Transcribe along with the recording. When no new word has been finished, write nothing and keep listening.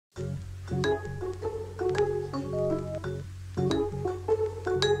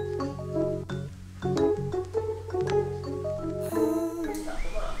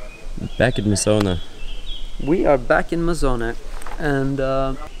Back at Massone. We are back in Massone, and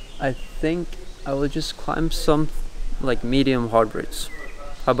I think I will just climb some like medium hard routes.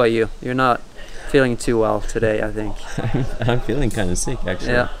 How about you? You're not feeling too well today, I think. I'm feeling kind of sick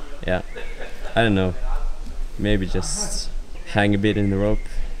actually. Yeah. Yeah. I don't know. Maybe just hang a bit in the rope,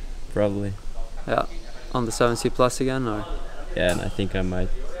 probably. Yeah. On the 7C Plus again, or? Yeah, and I think I might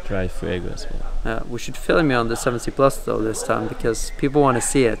try Fuego as well. Yeah. We should film you on the 7C Plus though this time because people want to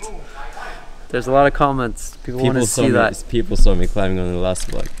see it. There's a lot of comments. People want to see that. People saw me climbing on the last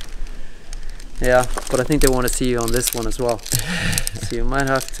vlog. Yeah, but I think they want to see you on this one as well. So you might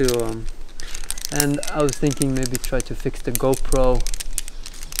have to. And I was thinking maybe try to fix the GoPro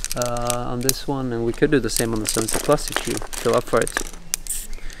on this one, and we could do the same on the 7C Plus if you feel up for it.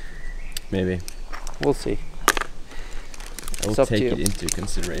 Maybe. We'll see. I will take it into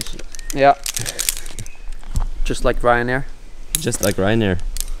consideration. Yeah. Just like Ryanair. Just like Ryanair.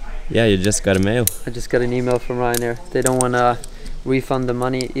 Yeah, you just got a mail. I just got an email from Ryanair. They don't want to refund the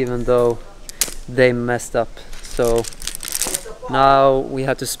money even though they messed up. So now we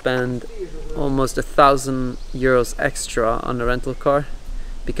have to spend almost €1,000 extra on the rental car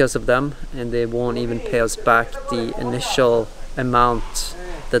because of them, and they won't even pay us back the initial amount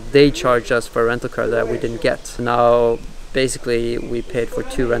that they charged us for a rental car that we didn't get. Now basically we paid for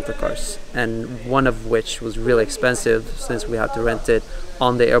 2 rental cars, and one of which was really expensive since we had to rent it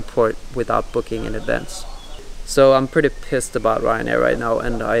on the airport without booking in advance. So I'm pretty pissed about Ryanair right now,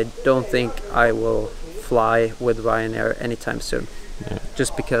 and I don't think I will fly with Ryanair anytime soon. Yeah.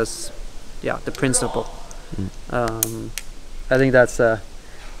 Just because, yeah, the principle. I think that's a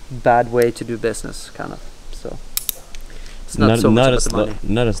bad way to do business, kind of. So it's not so much about the money.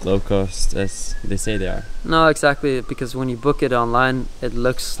 Not as low cost as they say they are. No, exactly, because when you book it online, it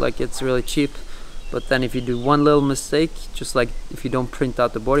looks like it's really cheap. But then if you do one little mistake, just like if you don't print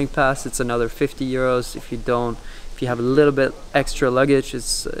out the boarding pass, it's another €50. If you have a little bit extra luggage,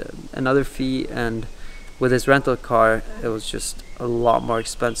 it's another fee. And with this rental car, it was just a lot more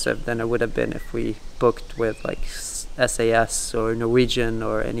expensive than it would have been if we booked with like SAS or Norwegian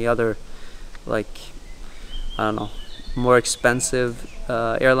or any other, like, I don't know, more expensive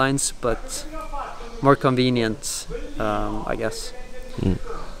airlines, but more convenient, I guess.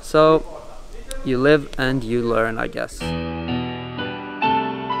 So you live and you learn, I guess.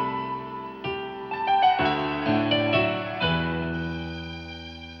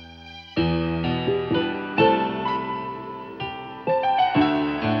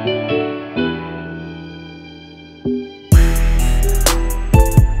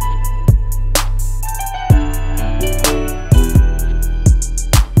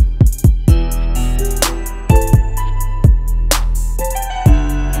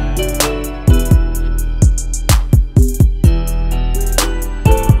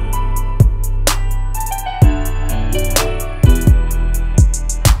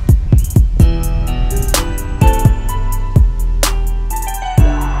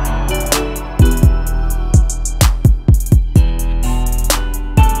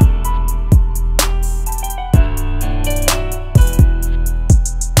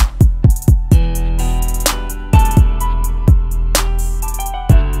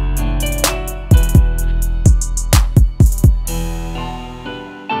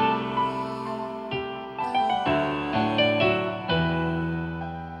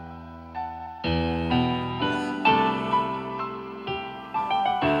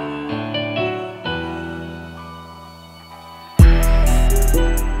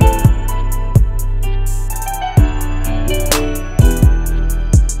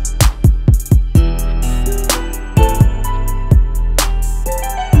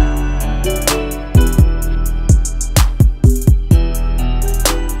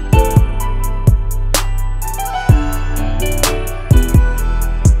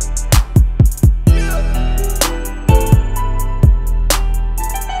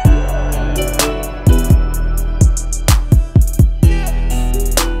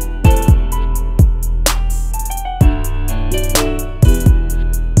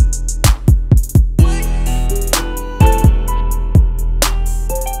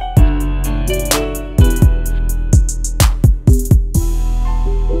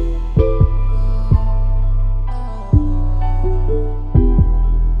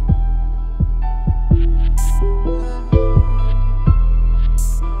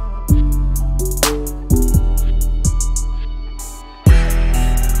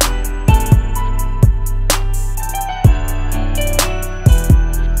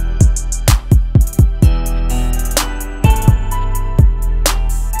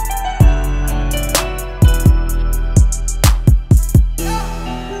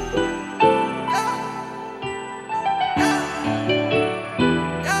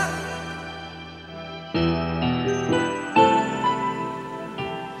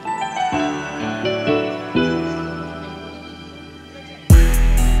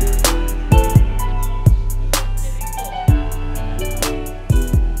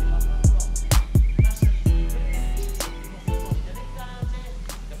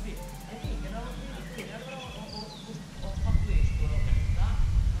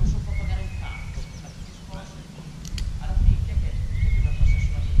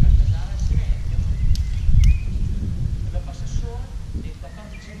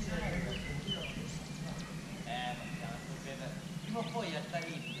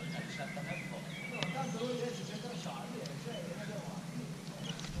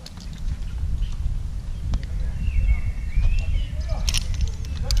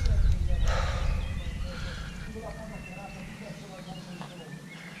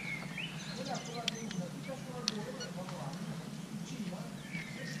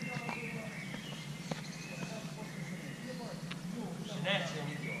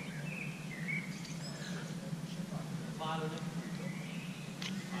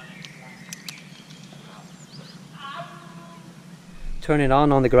 turn it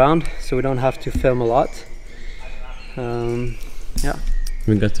on the ground so we don't have to film a lot. Yeah.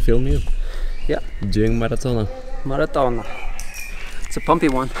 We got to film you. Yeah. Doing maratona. Maratona. It's a pumpy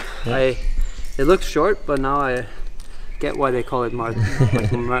one. Yeah. It looks short, but now I get why they call it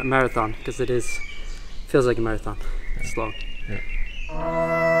marathon, because feels like a marathon. It's long. Yeah.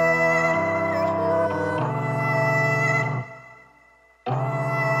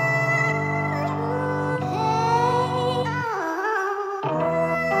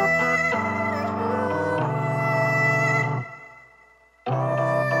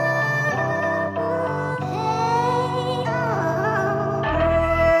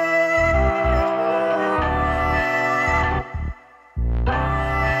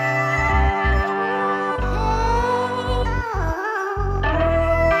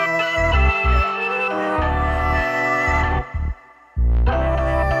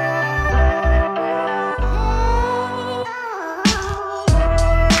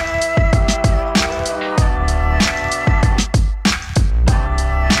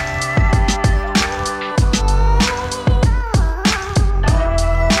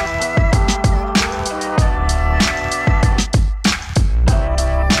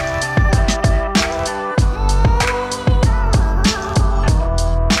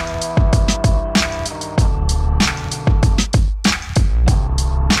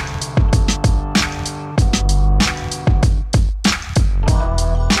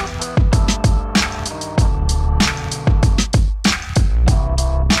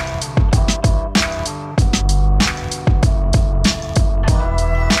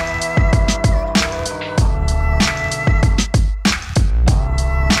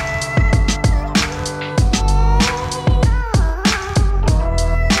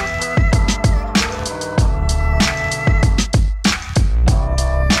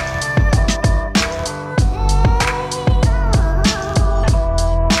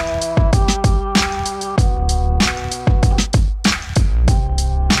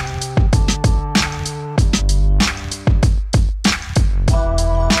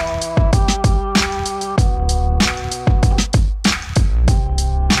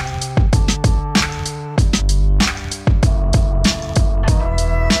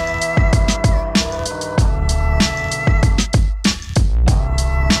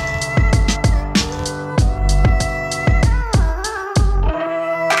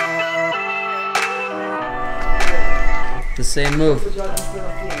 The same move.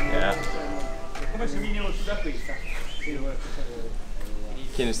 Yeah.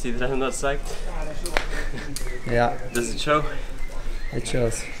 Can you see that I'm not psyched? Yeah. Does it show? It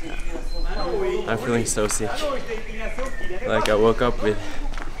shows. I'm feeling so sick. Like I woke up with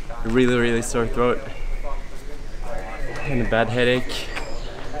a really sore throat and a bad headache,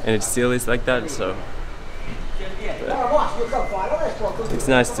 and it still is like that, so but it's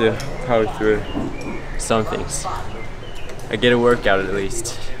nice to power through some things. I get a workout at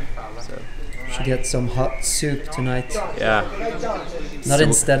least. So Should get some hot soup tonight. yeah. Not So-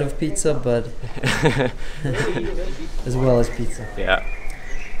 instead of pizza, but as well as pizza. Yeah.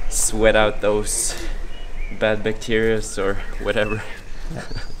 Sweat out those bad bacteria or whatever. Yeah.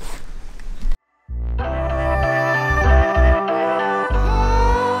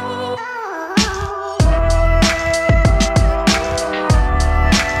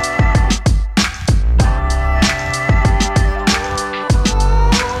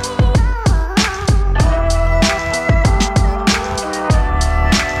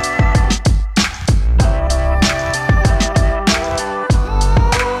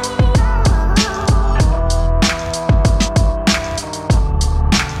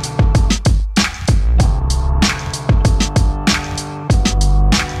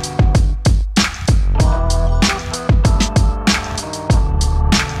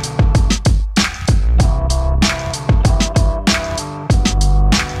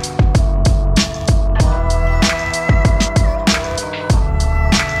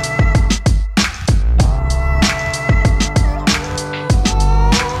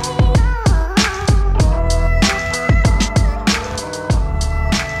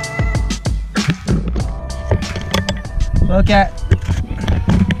 Okay.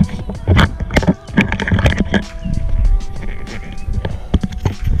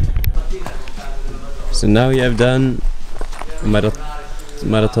 So now you have done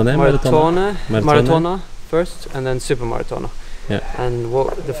maratona first, and then super maratona. Yeah. And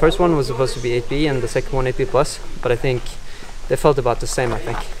the first one was supposed to be 8B, and the second one 8B plus. But I think they felt about the same. I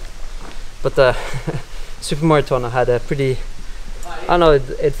think. But the super maratona had a pretty. I don't know.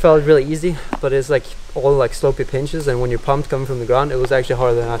 It felt really easy, but it's like all like slopey pinches, and when you're pumped coming from the ground, it was actually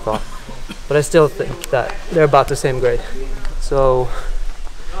harder than I thought. But I still think that they're about the same grade. So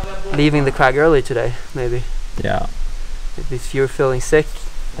leaving the crag early today, maybe. Yeah. If you're feeling sick,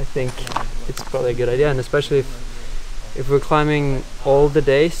 I think it's probably a good idea, and especially if we're climbing all the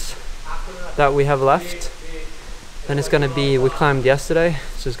days that we have left, then it's gonna be, we climbed yesterday,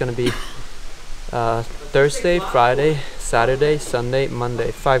 so it's gonna be Thursday, Friday, Saturday, Sunday,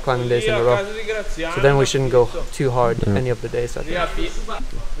 Monday, 5 climbing days in a row. So then we shouldn't go too hard any of the days, I think.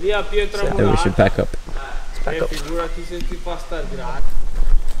 So then we should pack up. Let's pack up.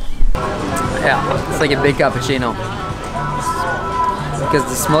 Yeah, it's like a big cappuccino. Because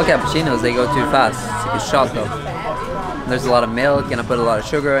the small cappuccinos, they go too fast. It's like a shot though. There's a lot of milk and I put a lot of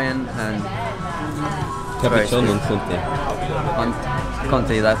sugar in and... Cappuccino and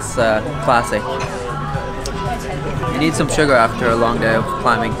Conti, that's classic. You need some sugar after a long day of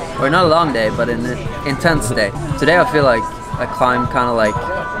climbing. Or not a long day, but an intense day. Today I feel like I climbed kind of like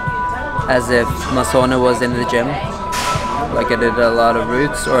as if Massone was in the gym. Like I did a lot of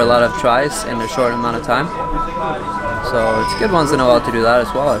routes or a lot of tries in a short amount of time. So it's good once in a while to do that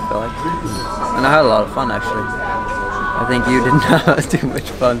as well, I feel like. And I had a lot of fun actually. I think you didn't have too much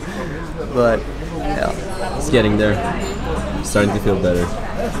fun, but yeah. It's getting there. Starting to feel better.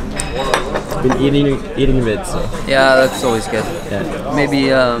 Been eating a bit, so. Yeah, that's always good. Yeah.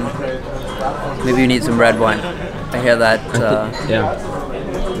 Maybe you need some red wine. I hear that. Yeah.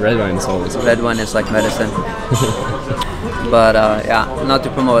 Red wine is always good. Red wine is like medicine. But yeah, not to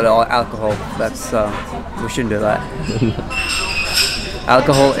promote alcohol. That's we shouldn't do that.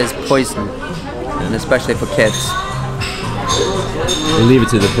 Alcohol is poison, and especially for kids. We'll leave it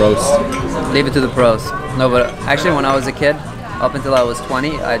to the pros. Leave it to the pros. No, but actually, when I was a kid, up until I was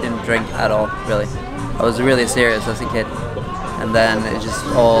 20, I didn't drink at all. Really, I was really serious as a kid, and then it just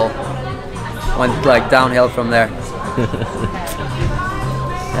all went like downhill from there.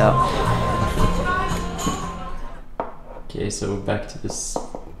 Yeah. Okay, so back to this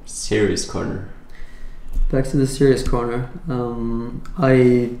serious corner. Back to the serious corner.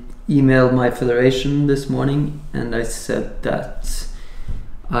 I emailed my federation this morning and I said that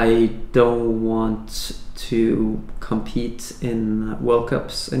I don't want to compete in World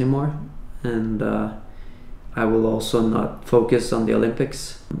Cups anymore, and I will also not focus on the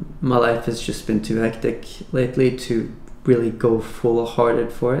Olympics. My life has just been too hectic lately to really go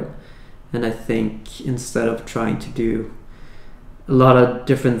full-hearted for it, and I think instead of trying to do a lot of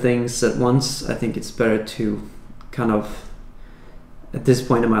different things at once, I think it's better to kind of, at this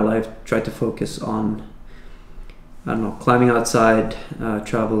point in my life, try to focus on, I don't know, climbing outside,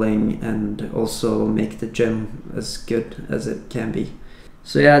 traveling, and also make the gym as good as it can be.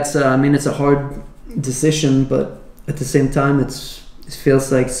 So yeah, it's I mean, it's a hard decision, but at the same time, it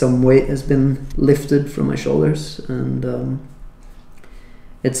feels like some weight has been lifted from my shoulders, and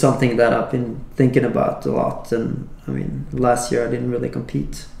it's something that I've been thinking about a lot. And I mean, last year I didn't really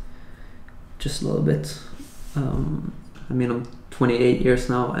compete, just a little bit. I mean, I'm 28 years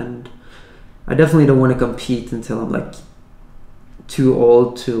now, and I definitely don't want to compete until I'm like too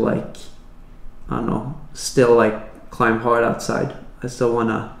old to, like, I don't know, still like climb hard outside. I still want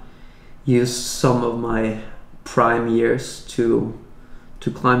to use some of my prime years to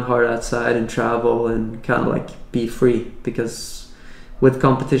climb hard outside and travel and kind of like be free, because with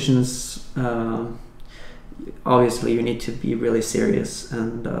competitions, obviously you need to be really serious,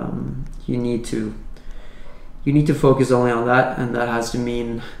 and you need to focus only on that, and that has to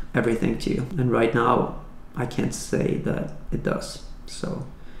mean everything to you. And right now I can't say that it does. So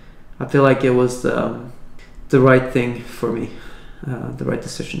I feel like it was the right thing for me, the right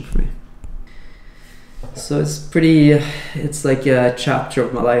decision for me. So it's like a chapter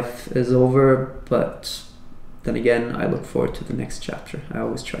of my life is over, but then again, I look forward to the next chapter. I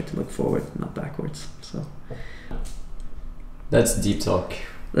always try to look forward, not backwards. So that's deep talk.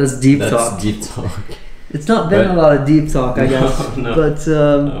 That's deep talk. That's deep talk. It's not been a lot of deep talk, I guess. No. But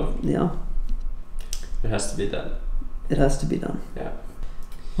No. yeah, It has to be done. it has to be done. Yeah.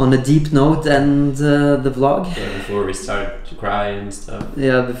 On a deep note, and the vlog. Yeah, before we start to cry and stuff.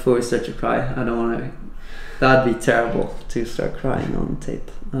 Yeah, before we start to cry, I don't want to. That'd be terrible to start crying on tape.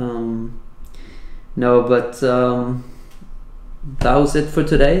 No, but that was it for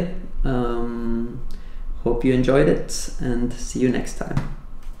today. Hope you enjoyed it, and see you next time.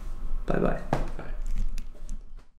 Bye bye.